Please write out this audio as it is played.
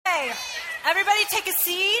Okay, everybody take a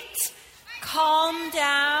seat. Calm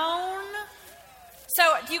down. So,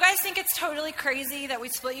 do you guys think it's totally crazy that we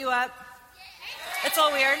split you up? It's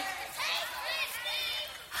all weird.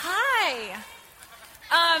 Hi.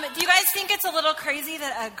 Do you guys think it's a little crazy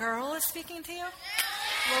that a girl is speaking to you?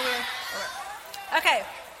 A little weird. Okay.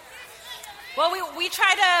 Well, we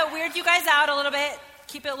try to weird you guys out a little bit,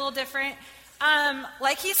 keep it a little different.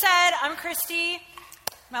 Like he said, I'm Christy.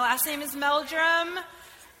 My last name is Meldrum.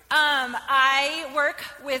 I work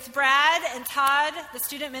with Brad and Todd, the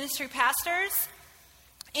student ministry pastors.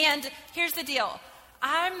 And here's the deal.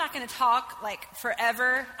 I'm not going to talk like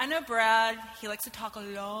forever. I know Brad, he likes to talk a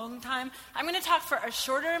long time. I'm going to talk for a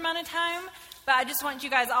shorter amount of time, but I just want you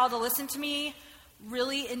guys all to listen to me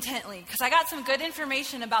really intently because I got some good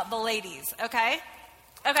information about the ladies, okay?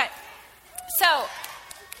 Okay. So,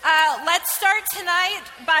 let's start tonight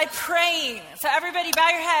by praying. So everybody bow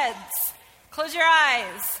your heads. Close your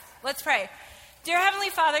eyes. Let's pray. Dear Heavenly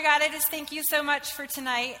Father, God, I just thank you so much for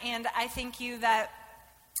tonight, and I thank you that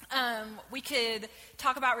we could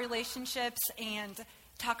talk about relationships and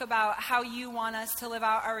talk about how you want us to live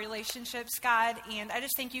out our relationships, God. And I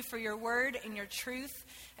just thank you for your word and your truth.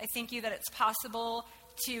 I thank you that it's possible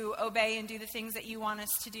to obey and do the things that you want us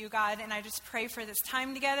to do, God. And I just pray for this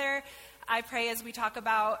time together. I pray as we talk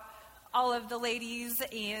about all of the ladies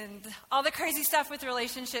and all the crazy stuff with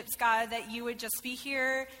relationships, God, that you would just be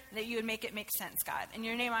here, that you would make it make sense, God. In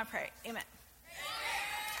your name I pray. Amen.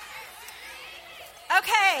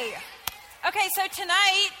 Okay, so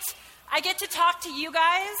tonight I get to talk to you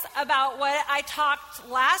guys about what I talked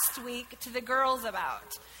last week to the girls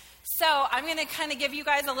about. So I'm going to kind of give you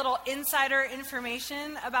guys a little insider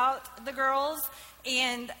information about the girls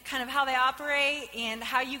and kind of how they operate and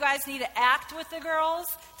how you guys need to act with the girls.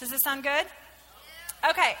 Does this sound good?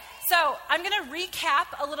 Okay, so I'm going to recap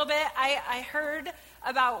a little bit. I heard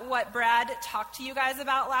about what Brad talked to you guys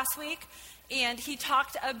about last week. And he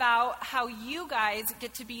talked about how you guys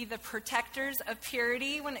get to be the protectors of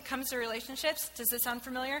purity when it comes to relationships. Does this sound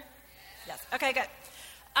familiar? Yes. Okay, good.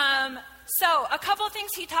 So a couple of things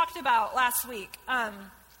he talked about last week.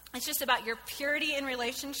 It's just about your purity in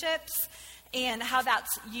relationships and how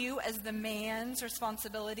that's you as the man's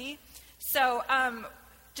responsibility. So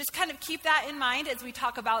just kind of keep that in mind as we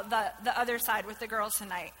talk about the other side with the girls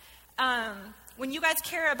tonight. When you guys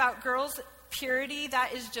care about girls' purity,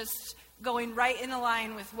 that is just going right in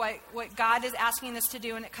line with what God is asking us to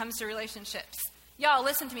do when it comes to relationships. Y'all,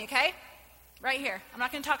 listen to me, okay? Right here. I'm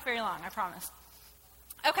not going to talk very long, I promise.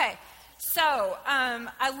 Okay, so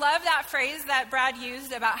I love that phrase that Brad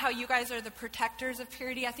used about how you guys are the protectors of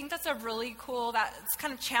purity. I think that's a really cool, it's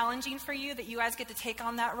kind of challenging for you that you guys get to take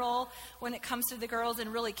on that role when it comes to the girls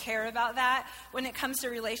and really care about that when it comes to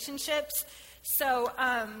relationships. So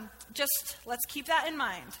just let's keep that in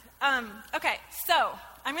mind. Okay, so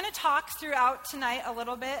I'm going to talk throughout tonight a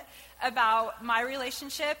little bit about my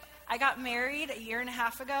relationship. I got married a year and a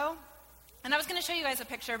half ago, and I was going to show you guys a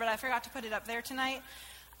picture, but I forgot to put it up there tonight.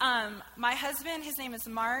 My husband, his name is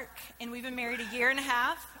Mark, and we've been married a year and a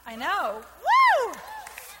half. I know. Woo!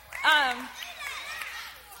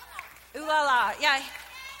 Ooh la la. Yeah,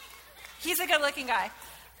 he's a good-looking guy.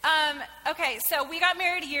 Okay, so we got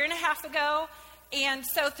married a year and a half ago. And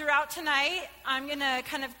so throughout tonight, I'm going to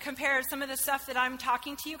kind of compare some of the stuff that I'm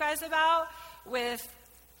talking to you guys about with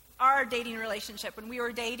our dating relationship. When we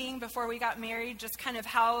were dating before we got married, just kind of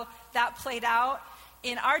how that played out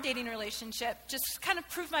in our dating relationship. Just kind of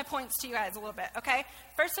prove my points to you guys a little bit, okay?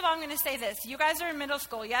 First of all, I'm going to say this. You guys are in middle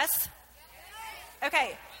school, yes?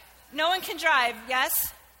 Okay. No one can drive,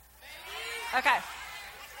 yes? Okay.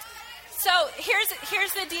 So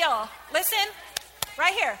here's the deal. Listen,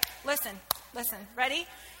 right here. Listen, ready?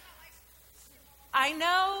 I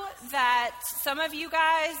know that some of you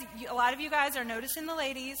guys, a lot of you guys are noticing the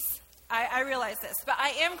ladies. I realize this, but I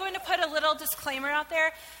am going to put a little disclaimer out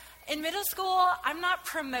there. In middle school, I'm not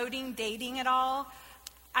promoting dating at all.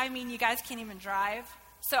 I mean, you guys can't even drive.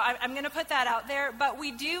 So I'm going to put that out there, but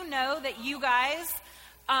we do know that you guys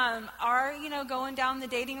are, going down the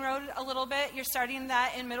dating road a little bit. You're starting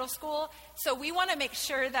that in middle school. So we want to make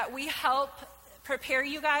sure that we help prepare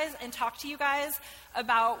you guys and talk to you guys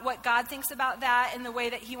about what God thinks about that and the way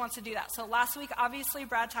that he wants to do that. So last week, obviously,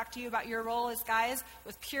 Brad talked to you about your role as guys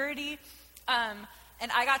with purity.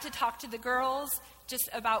 And I got to talk to the girls just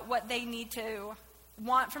about what they need to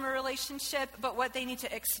want from a relationship, but what they need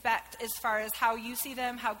to expect as far as how you see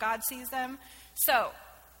them, how God sees them. So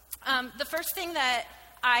the first thing that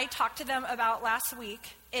I talked to them about last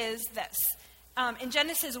week is this. In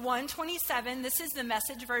Genesis 1:27, this is the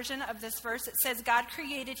Message version of this verse. It says, God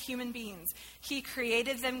created human beings. He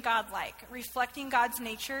created them godlike. Reflecting God's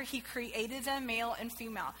nature, he created them male and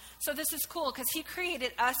female. So this is cool because he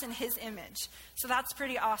created us in his image. So that's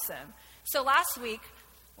pretty awesome. So last week,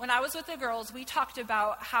 when I was with the girls, we talked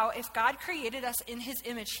about how if God created us in his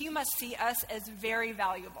image, he must see us as very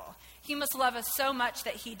valuable. He must love us so much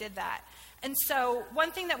that he did that. And so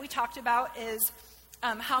one thing that we talked about is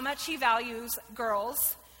how much he values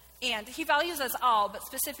girls, and he values us all, but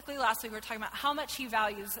specifically last week we were talking about how much he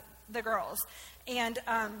values the girls. And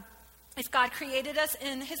if God created us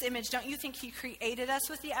in his image, don't you think he created us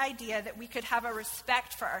with the idea that we could have a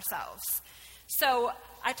respect for ourselves? So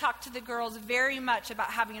I talked to the girls very much about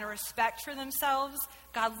having a respect for themselves.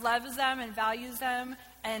 God loves them and values them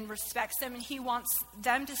and respects them, and he wants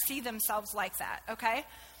them to see themselves like that, okay?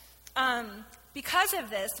 Because of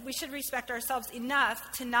this, we should respect ourselves enough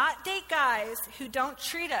to not date guys who don't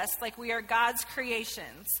treat us like we are God's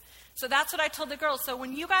creations. So that's what I told the girls. So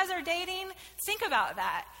when you guys are dating, think about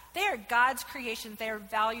that. They are God's creations. They are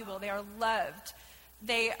valuable. They are loved.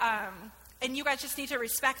 And you guys just need to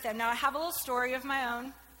respect them. Now, I have a little story of my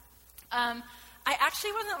own. I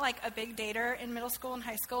actually wasn't like a big dater in middle school and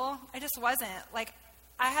high school. I just wasn't. Like,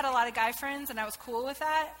 I had a lot of guy friends, and I was cool with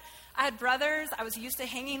that. I had brothers. I was used to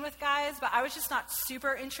hanging with guys, but I was just not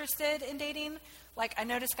super interested in dating. Like, I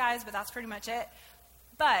noticed guys, but that's pretty much it.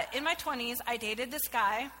 But in my 20s, I dated this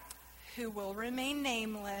guy who will remain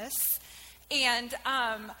nameless. And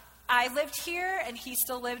I lived here, and he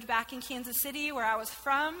still lived back in Kansas City, where I was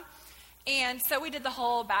from. And so we did the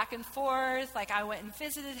whole back and forth. Like, I went and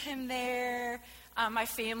visited him there. My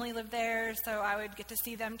family lived there, so I would get to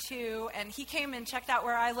see them too. And he came and checked out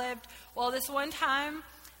where I lived. Well, this one time,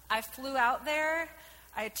 I flew out there.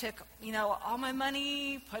 I took, all my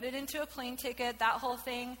money, put it into a plane ticket, that whole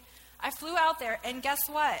thing. I flew out there, and guess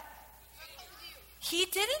what? He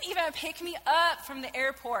didn't even pick me up from the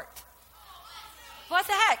airport. What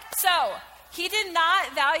the heck? So he did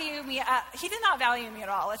not value me. He did not value me at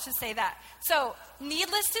all. Let's just say that. So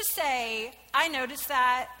needless to say, I noticed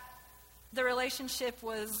that the relationship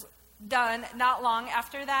was done not long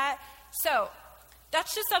after that. So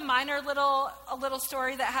that's just a minor little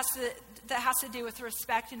story that has to do with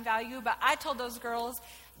respect and value. But I told those girls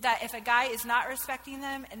that if a guy is not respecting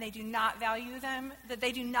them and they do not value them, that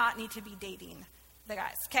they do not need to be dating the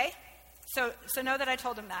guys. Okay? So know that I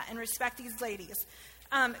told them that and respect these ladies.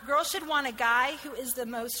 Girls should want a guy who is the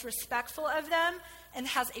most respectful of them and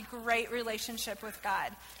has a great relationship with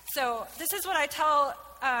God. So this is what I tell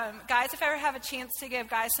guys if I ever have a chance to give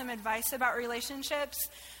guys some advice about relationships.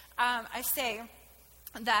 I say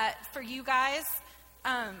that for you guys,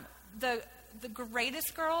 the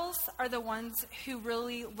greatest girls are the ones who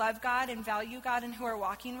really love God and value God and who are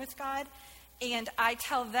walking with God. And I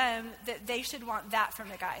tell them that they should want that from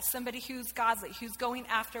the guy, somebody who's godly, who's going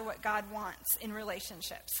after what God wants in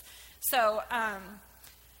relationships. So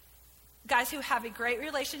guys who have a great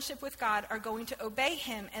relationship with God are going to obey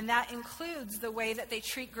him, and that includes the way that they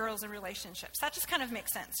treat girls in relationships. That just kind of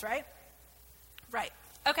makes sense, right? Right.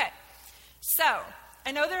 Okay. So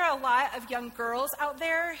I know there are a lot of young girls out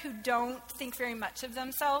there who don't think very much of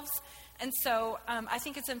themselves, and so I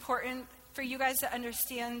think it's important for you guys to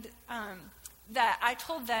understand that I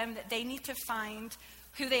told them that they need to find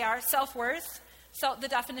who they are. Self-worth. So the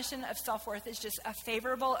definition of self-worth is just a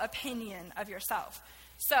favorable opinion of yourself.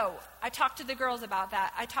 So I talked to the girls about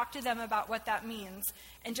that. I talked to them about what that means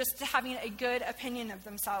and just having a good opinion of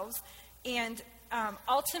themselves. And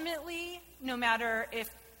ultimately, no matter if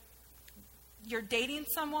you're dating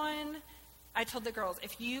someone, I told the girls,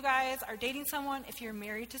 if you guys are dating someone, if you're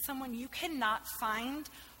married to someone, you cannot find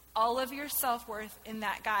all of your self-worth in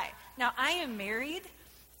that guy. Now, I am married.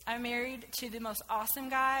 I'm married to the most awesome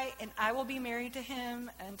guy, and I will be married to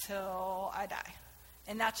him until I die.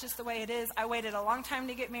 And that's just the way it is. I waited a long time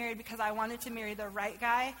to get married because I wanted to marry the right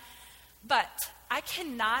guy. But I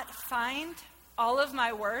cannot find all of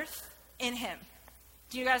my worth in him.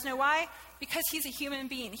 Do you guys know why? Because he's a human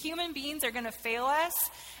being. Human beings are going to fail us.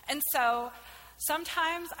 And so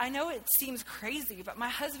sometimes, I know it seems crazy, but my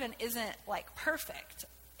husband isn't like perfect.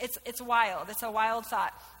 It's wild. It's a wild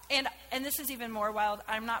thought. And this is even more wild.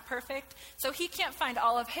 I'm not perfect. So he can't find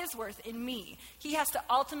all of his worth in me. He has to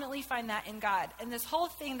ultimately find that in God. And this whole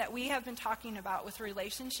thing that we have been talking about with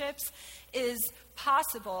relationships is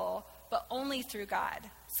possible, but only through God.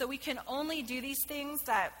 So we can only do these things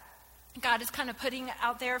that God is kind of putting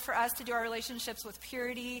out there for us to do our relationships with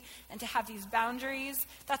purity and to have these boundaries.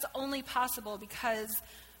 That's only possible because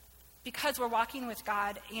we're walking with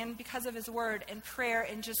God and because of his word and prayer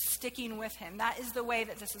and just sticking with him. That is the way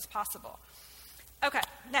that this is possible. Okay,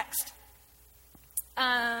 next.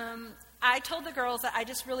 I told the girls that I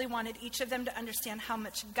just really wanted each of them to understand how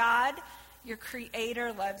much God, your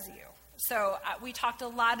creator, loves you. So we talked a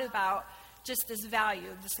lot about just this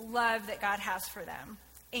value, this love that God has for them.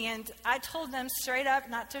 And I told them straight up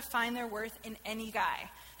not to find their worth in any guy.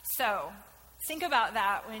 So think about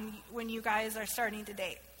that when you guys are starting to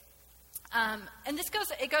date. And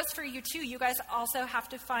it goes for you too. You guys also have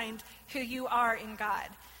to find who you are in God.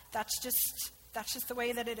 That's just the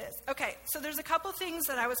way that it is. Okay, so there's a couple things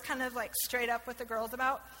that I was kind of like straight up with the girls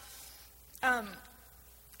about.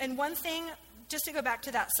 And one thing, just to go back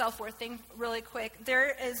to that self-worth thing really quick,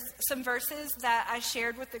 there is some verses that I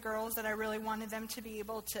shared with the girls that I really wanted them to be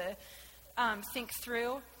able to think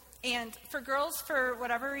through. And for girls, for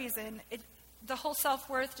whatever reason, the whole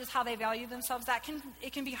self-worth, just how they value themselves,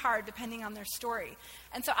 it can be hard depending on their story.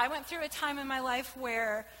 And so I went through a time in my life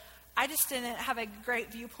where I just didn't have a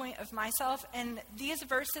great viewpoint of myself, and these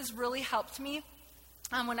verses really helped me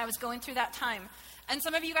when I was going through that time. And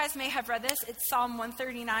some of you guys may have read this. It's Psalm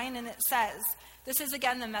 139, and it says, this is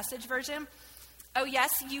again the Message version, "Oh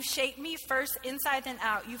yes, you shaped me first inside then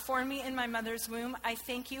out. You formed me in my mother's womb. I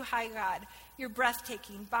thank you, high God. You're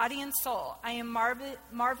breathtaking, body and soul. I am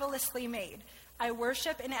marvelously made. I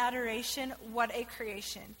worship in adoration. What a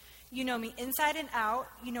creation. You know me inside and out.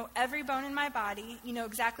 You know every bone in my body. You know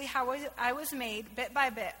exactly how I was made, bit by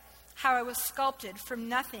bit, how I was sculpted from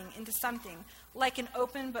nothing into something, like an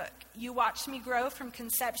open book. You watched me grow from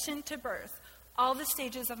conception to birth. All the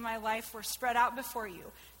stages of my life were spread out before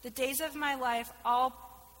you. The days of my life all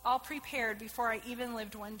prepared before I even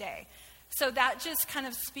lived one day." So that just kind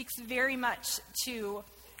of speaks very much to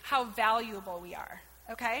how valuable we are,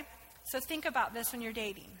 okay? So think about this when you're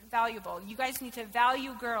dating. Valuable. You guys need to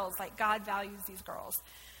value girls like God values these girls.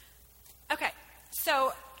 Okay,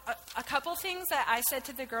 so a couple things that I said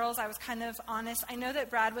to the girls, I was kind of honest. I know that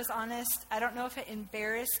Brad was honest. I don't know if it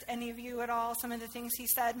embarrassed any of you at all, some of the things he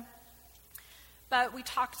said. But we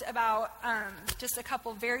talked about just a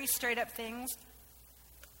couple very straight up things.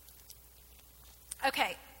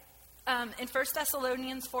 Okay, in 1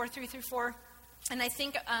 Thessalonians 4:3-4, and I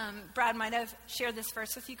think Brad might have shared this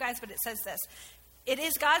verse with you guys, but it says this: "It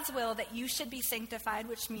is God's will that you should be sanctified,"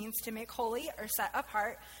 which means to make holy or set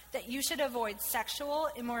apart, "that you should avoid sexual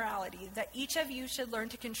immorality, that each of you should learn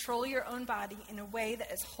to control your own body in a way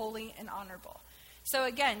that is holy and honorable." So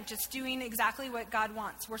again, just doing exactly what God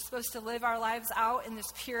wants. We're supposed to live our lives out in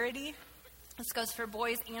this purity. This goes for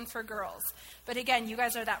boys and for girls. But again, you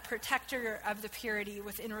guys are that protector of the purity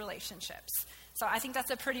within relationships. So I think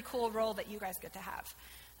that's a pretty cool role that you guys get to have.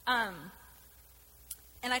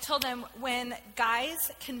 And I told them when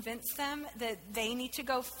guys convince them that they need to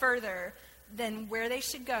go further than where they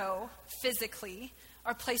should go physically,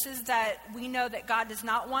 or places that we know that God does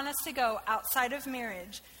not want us to go outside of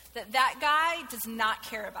marriage, that guy does not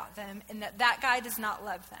care about them and that guy does not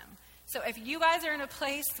love them. So if you guys are in a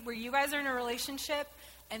place where you guys are in a relationship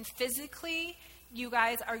and physically you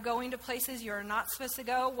guys are going to places you're not supposed to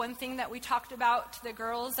go, one thing that we talked about to the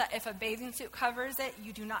girls, that if a bathing suit covers it,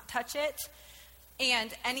 you do not touch it.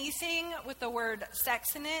 And anything with the word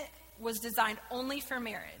sex in it was designed only for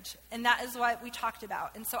marriage. And that is what we talked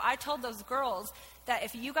about. And so I told those girls that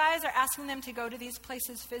if you guys are asking them to go to these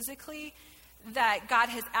places physically that God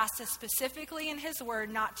has asked us specifically in his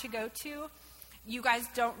word not to go to, you guys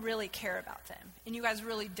don't really care about them. And you guys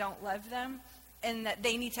really don't love them. And that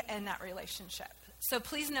they need to end that relationship. So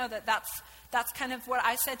please know that that's kind of what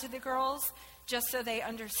I said to the girls, just so they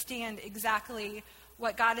understand exactly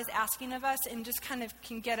what God is asking of us and just kind of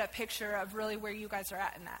can get a picture of really where you guys are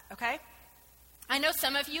at in that, okay? I know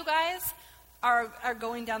some of you guys are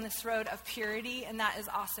going down this road of purity, and that is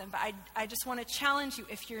awesome. But I just want to challenge you,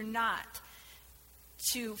 if you're not,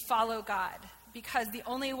 to follow God. Because the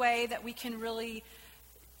only way that we can really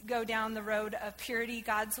go down the road of purity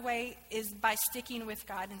God's way is by sticking with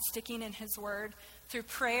God and sticking in his word through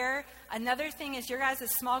prayer. Another thing is your guys'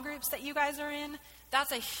 small groups that you guys are in.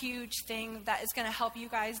 That's a huge thing that is going to help you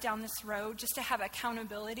guys down this road, just to have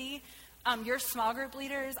accountability. Your small group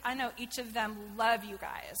leaders, I know each of them love you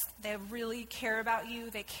guys. They really care about you.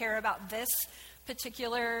 They care about this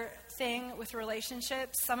particular thing with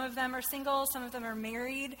relationships. Some of them are single. Some of them are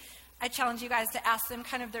married. I challenge you guys to ask them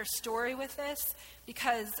kind of their story with this,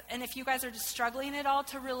 and if you guys are just struggling at all,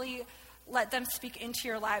 to really let them speak into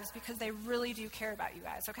your lives, because they really do care about you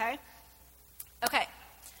guys, okay? Okay.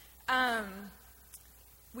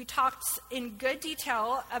 We talked in good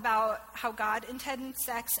detail about how God intended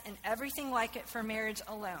sex and everything like it for marriage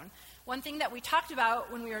alone. One thing that we talked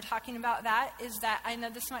about when we were talking about that is that, I know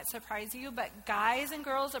this might surprise you, but guys and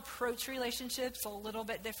girls approach relationships a little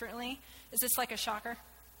bit differently. Is this like a shocker?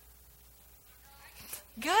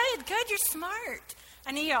 Good, you're smart.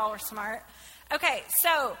 I knew y'all were smart. Okay,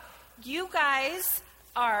 so you guys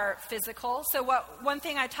are physical. So one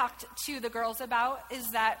thing I talked to the girls about is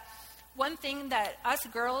that one thing that us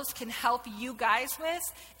girls can help you guys with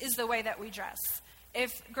is the way that we dress.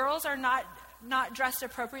 If girls are not dressed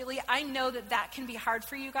appropriately, I know that can be hard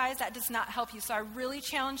for you guys. That does not help you. So I really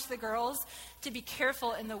challenge the girls to be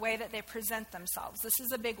careful in the way that they present themselves. This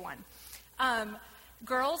is a big one.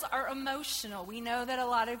 Girls are emotional. We know that a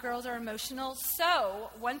lot of girls are emotional. So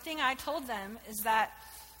one thing I told them is that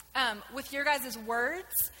with your guys'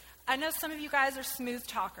 words, I know some of you guys are smooth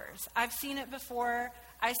talkers. I've seen it before.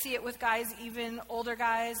 I see it with guys, even older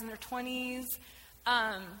guys in their 20s.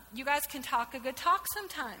 You guys can talk a good talk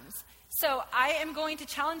sometimes. So I am going to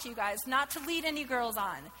challenge you guys not to lead any girls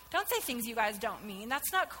on. Don't say things you guys don't mean.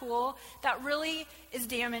 That's not cool. That really is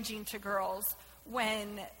damaging to girls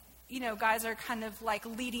when, guys are kind of like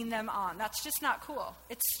leading them on. That's just not cool.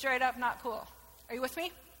 It's straight up not cool. Are you with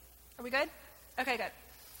me? Are we good? Okay, good.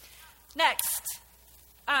 Next.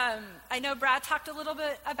 I know Brad talked a little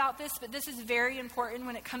bit about this, but this is very important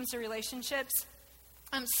when it comes to relationships.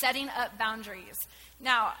 Setting up boundaries.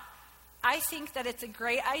 Now, I think that it's a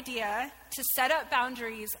great idea to set up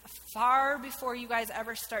boundaries far before you guys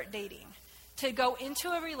ever start dating. To go into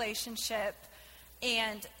a relationship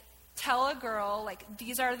and tell a girl, like,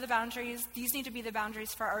 these are the boundaries, these need to be the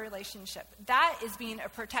boundaries for our relationship. That is being a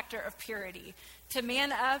protector of purity. To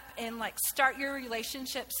man up and, start your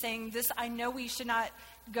relationship saying, this, I know we should not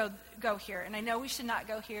go here, and I know we should not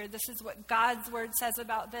go here. This is what God's word says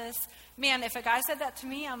about this. Man, if a guy said that to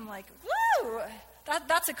me, I'm like, woo!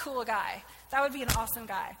 That's a cool guy. That would be an awesome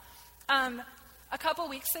guy. A couple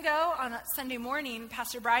weeks ago on a Sunday morning,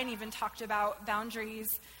 Pastor Brian even talked about boundaries,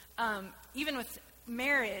 even with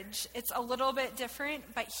marriage. It's a little bit different,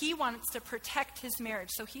 but he wants to protect his marriage.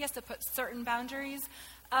 So he has to put certain boundaries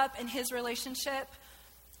up in his relationship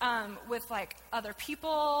with other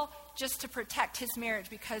people just to protect his marriage,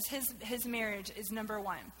 because his marriage is number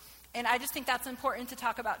one. And I just think that's important to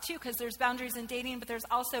talk about, too, because there's boundaries in dating, but there's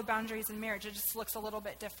also boundaries in marriage. It just looks a little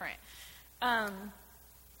bit different.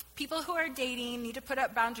 People who are dating need to put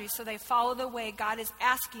up boundaries so they follow the way God is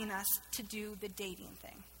asking us to do the dating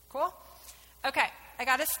thing. Cool? Okay, I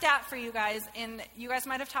got a stat for you guys, and you guys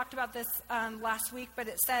might have talked about this last week, but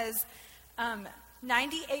it says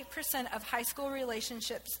 98% of high school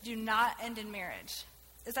relationships do not end in marriage.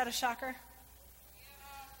 Is that a shocker?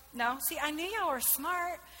 No? See, I knew y'all were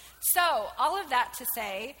smart. So, all of that to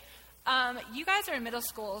say, you guys are in middle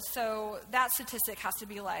school, so that statistic has to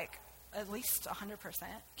be at least 100%.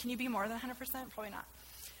 Can you be more than 100%? Probably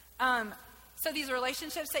not. So these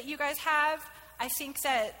relationships that you guys have, I think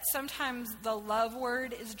that sometimes the love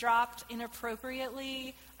word is dropped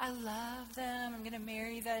inappropriately. I love them. I'm going to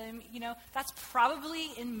marry them. That's probably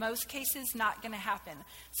in most cases not going to happen.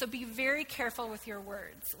 So be very careful with your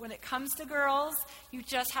words. When it comes to girls, you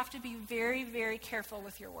just have to be very, very careful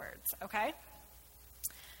with your words, okay?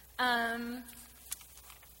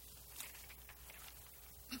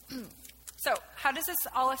 So how does this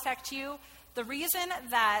all affect you? The reason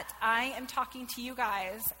that I am talking to you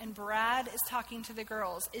guys and Brad is talking to the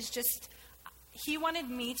girls is just, he wanted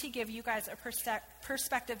me to give you guys a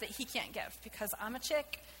perspective that he can't give, because I'm a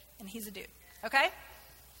chick and he's a dude, okay?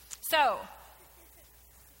 So,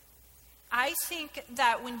 I think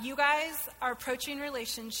that when you guys are approaching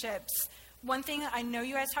relationships, one thing I know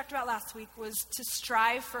you guys talked about last week was to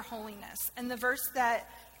strive for holiness. And the verse that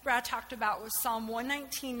Brad talked about was Psalm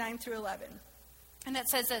 119, 9 through 11. And it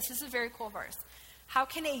says this is a very cool verse. How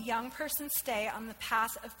can a young person stay on the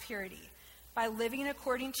path of purity? By living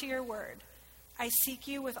according to your word. I seek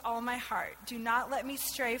you with all my heart. Do not let me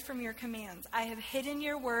stray from your commands. I have hidden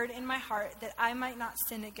your word in my heart that I might not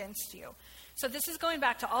sin against you. So this is going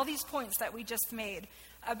back to all these points that we just made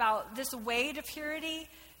about this way to purity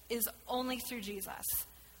is only through Jesus.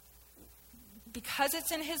 Because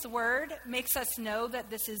it's in his word makes us know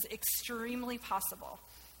that this is extremely possible.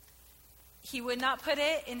 He would not put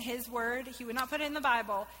it in his word. He would not put it in the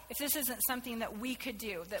Bible if this isn't something that we could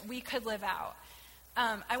do, that we could live out.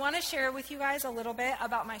 I want to share with you guys a little bit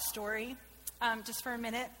about my story, just for a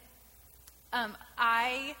minute.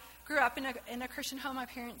 I grew up in a Christian home. My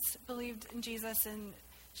parents believed in Jesus and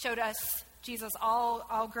showed us Jesus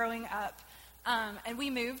all growing up. And we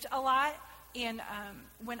moved a lot. And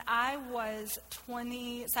when I was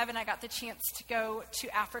 27, I got the chance to go to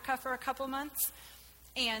Africa for a couple months.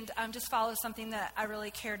 and just follow something that I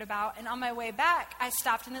really cared about. And on my way back, I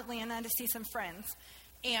stopped in Atlanta to see some friends.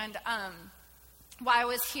 And while I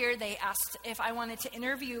was here, they asked if I wanted to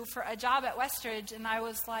interview for a job at Westridge, and I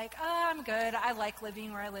was like, I'm good. I like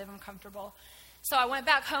living where I live. I'm comfortable. So I went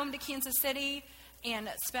back home to Kansas City and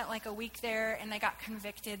spent like a week there, and I got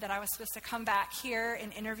convicted that I was supposed to come back here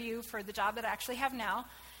and interview for the job that I actually have now.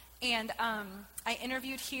 And I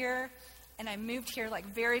interviewed here, and I moved here like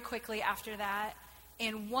very quickly after that.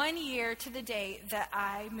 And 1 year to the date that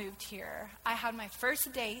I moved here, I had my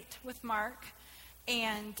first date with Mark.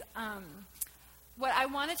 And what I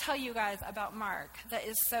want to tell you guys about Mark that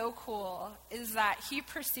is so cool is that he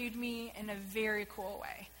pursued me in a very cool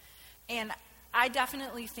way. And I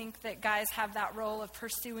definitely think that guys have that role of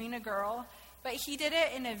pursuing a girl, but he did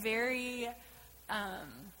it in a very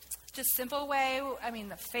just simple way. I mean,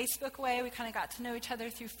 the Facebook way. We kind of got to know each other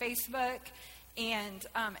through Facebook, and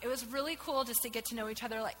it was really cool just to get to know each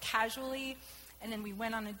other like casually. And then we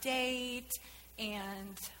went on a date,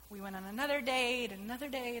 and we went on another date, and another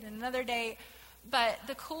date, and another date. But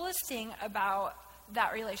the coolest thing about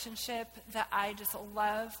that relationship that I just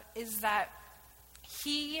love is that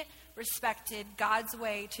he respected God's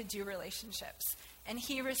way to do relationships. And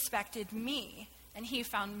he respected me, and he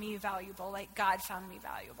found me valuable, like God found me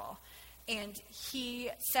valuable. And he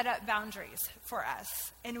set up boundaries for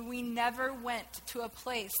us. And we never went to a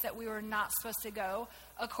place that we were not supposed to go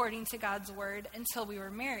according to God's word until we were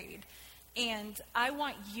married. And I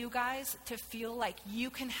want you guys to feel like you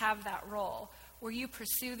can have that role where you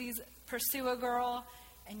pursue a girl,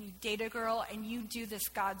 and you date a girl, and you do this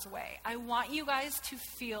God's way. I want you guys to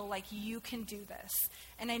feel like you can do this.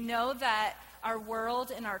 And I know that our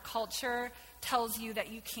world and our culture tells you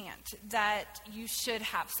that you can't, that you should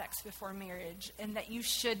have sex before marriage, and that you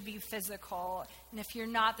should be physical. And if you're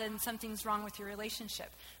not, then something's wrong with your relationship.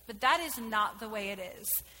 But that is not the way it is.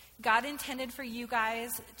 God intended for you guys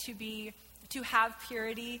to have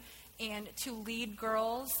purity and to lead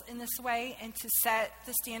girls in this way and to set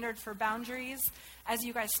the standard for boundaries as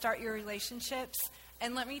you guys start your relationships.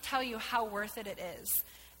 And let me tell you how worth it is.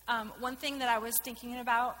 One thing that I was thinking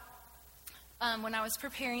about when I was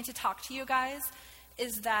preparing to talk to you guys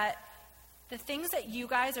is that the things that you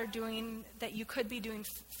guys are doing that you could be doing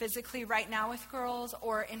physically right now with girls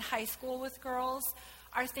or in high school with girls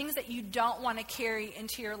are things that you don't want to carry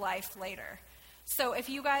into your life later. So if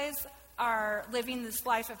you guys are living this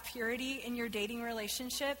life of purity in your dating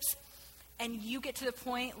relationships, and you get to the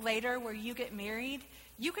point later where you get married,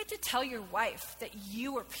 you get to tell your wife that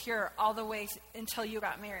you were pure all the way until you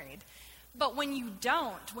got married. But when you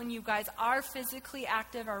don't, when you guys are physically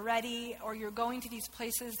active already, or you're going to these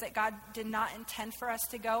places that God did not intend for us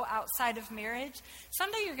to go outside of marriage,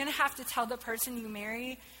 someday you're going to have to tell the person you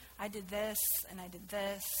marry, I did this, and I did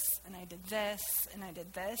this, and I did this, and I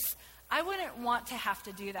did this. I wouldn't want to have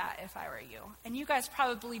to do that if I were you. And you guys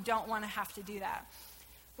probably don't want to have to do that.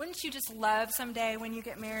 Wouldn't you just love someday when you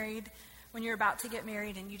get married, when you're about to get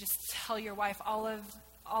married, and you just tell your wife all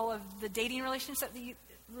of the dating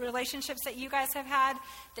relationships that you guys have had,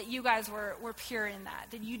 that you guys were pure in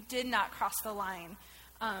that you did not cross the line,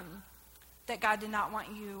 that God did not want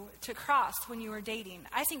you to cross when you were dating?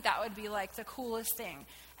 I think that would be like the coolest thing.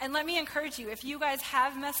 And let me encourage you, if you guys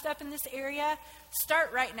have messed up in this area,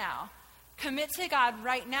 start right now. Commit to God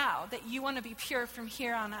right now that you want to be pure from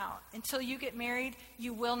here on out. Until you get married,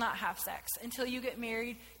 you will not have sex. Until you get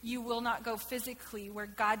married, you will not go physically where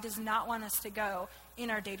God does not want us to go in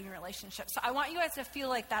our dating relationship. So I want you guys to feel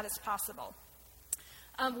like that is possible.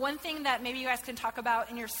 One thing that maybe you guys can talk about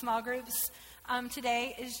in your small groups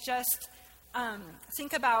today is just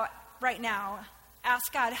think about right now.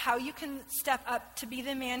 Ask God how you can step up to be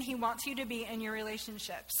the man he wants you to be in your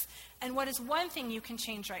relationships. And what is one thing you can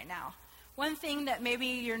change right now? One thing that maybe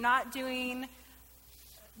you're not doing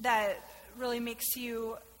that really makes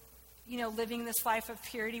you, living this life of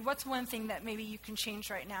purity. What's one thing that maybe you can change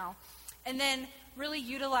right now? And then really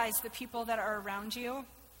utilize the people that are around you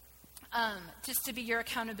just to be your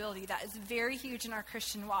accountability. That is very huge in our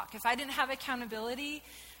Christian walk. If I didn't have accountability,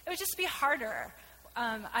 it would just be harder.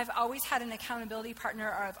 I've always had an accountability partner,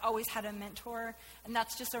 or I've always had a mentor, and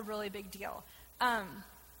that's just a really big deal.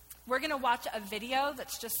 We're going to watch a video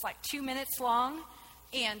that's just like 2 minutes long,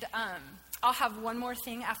 and I'll have one more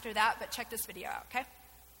thing after that, but check this video out, okay?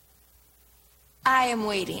 I am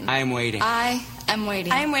waiting. I am waiting. I am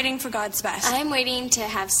waiting. I am waiting for God's best. I'm waiting to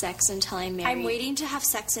have sex until I'm married. I'm waiting to have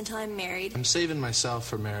sex until I'm married. I'm saving myself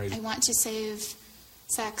for marriage. I want to save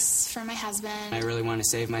sex for my husband. I really want to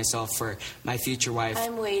save myself for my future wife.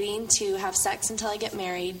 I'm waiting to have sex until I get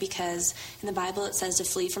married because in the Bible it says to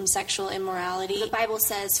flee from sexual immorality. The Bible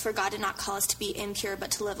says, for God did not call us to be impure,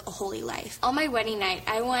 but to live a holy life. On my wedding night,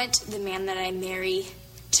 I want the man that I marry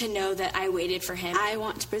to know that I waited for him. I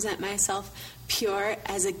want to present myself pure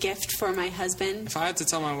as a gift for my husband. If I had to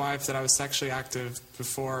tell my wife that I was sexually active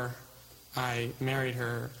before I married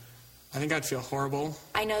her, I think I'd feel horrible.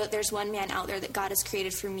 I know that there's one man out there that God has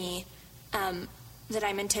created for me that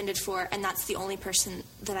I'm intended for, and that's the only person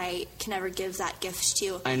that I can ever give that gift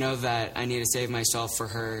to. I know that I need to save myself for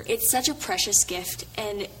her. It's such a precious gift,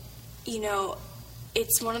 and,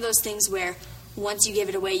 it's one of those things where once you give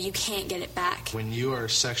it away, you can't get it back. When you are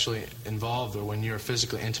sexually involved or when you're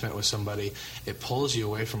physically intimate with somebody, it pulls you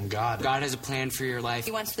away from God. God has a plan for your life.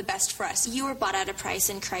 He wants the best for us. You were bought at a price,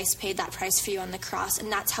 and Christ paid that price for you on the cross, and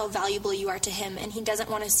that's how valuable you are to him, and he doesn't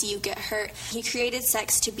want to see you get hurt. He created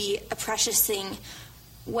sex to be a precious thing.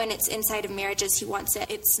 When it's inside of marriages, he wants it.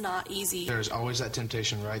 It's not easy. There's always that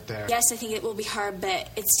temptation right there. Yes, I think it will be hard,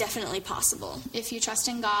 but it's definitely possible. If you trust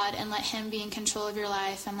in God and let him be in control of your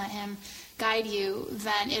life and let him guide you,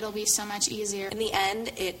 then it'll be so much easier. In the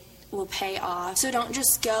end, it will pay off. So don't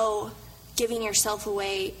just go giving yourself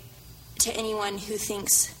away to anyone who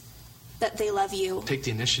thinks that they love you. Take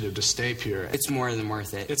the initiative to stay pure. It's more than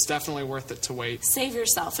worth it. It's definitely worth it to wait. Save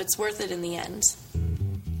yourself. It's worth it in the end.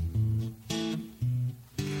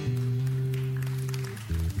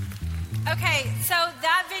 Okay, so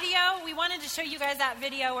that video, we wanted to show you guys that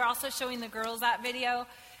video. We're also showing the girls that video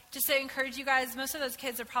just to encourage you guys. Most of those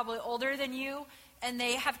kids are probably older than you, and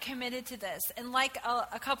they have committed to this. And like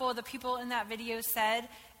a couple of the people in that video said,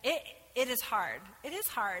 it is hard. It is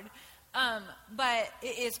hard, but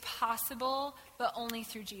it is possible, but only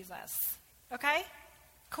through Jesus. Okay?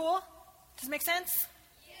 Cool? Does it make sense?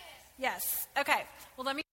 Yes. Yes. Okay. Well,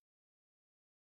 let me...